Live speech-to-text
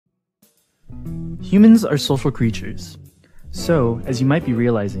Humans are social creatures. So, as you might be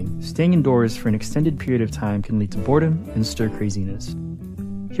realizing, staying indoors for an extended period of time can lead to boredom and stir craziness.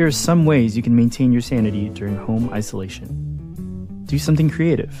 Here are some ways you can maintain your sanity during home isolation. Do something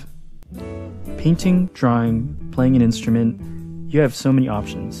creative. Painting, drawing, playing an instrument, you have so many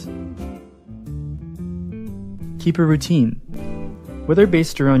options. Keep a routine. Whether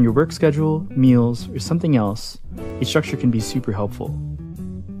based around your work schedule, meals, or something else, a structure can be super helpful.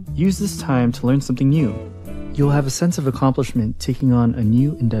 Use this time to learn something new. You'll have a sense of accomplishment taking on a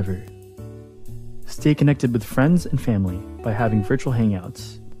new endeavor. Stay connected with friends and family by having virtual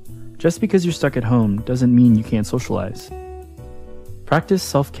hangouts. Just because you're stuck at home doesn't mean you can't socialize. Practice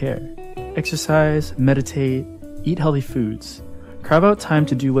self-care. Exercise, meditate, eat healthy foods. Carve out time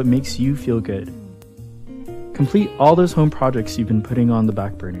to do what makes you feel good. Complete all those home projects you've been putting on the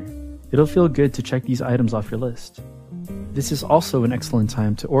back burner. It'll feel good to check these items off your list. This is also an excellent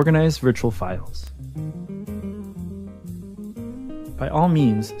time to organize virtual files. By all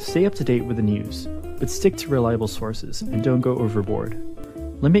means, stay up to date with the news, but stick to reliable sources and don't go overboard.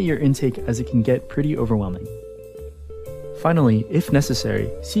 Limit your intake as it can get pretty overwhelming. Finally, if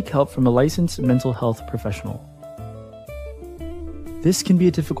necessary, seek help from a licensed mental health professional. This can be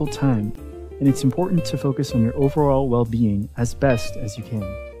a difficult time, and it's important to focus on your overall well-being as best as you can.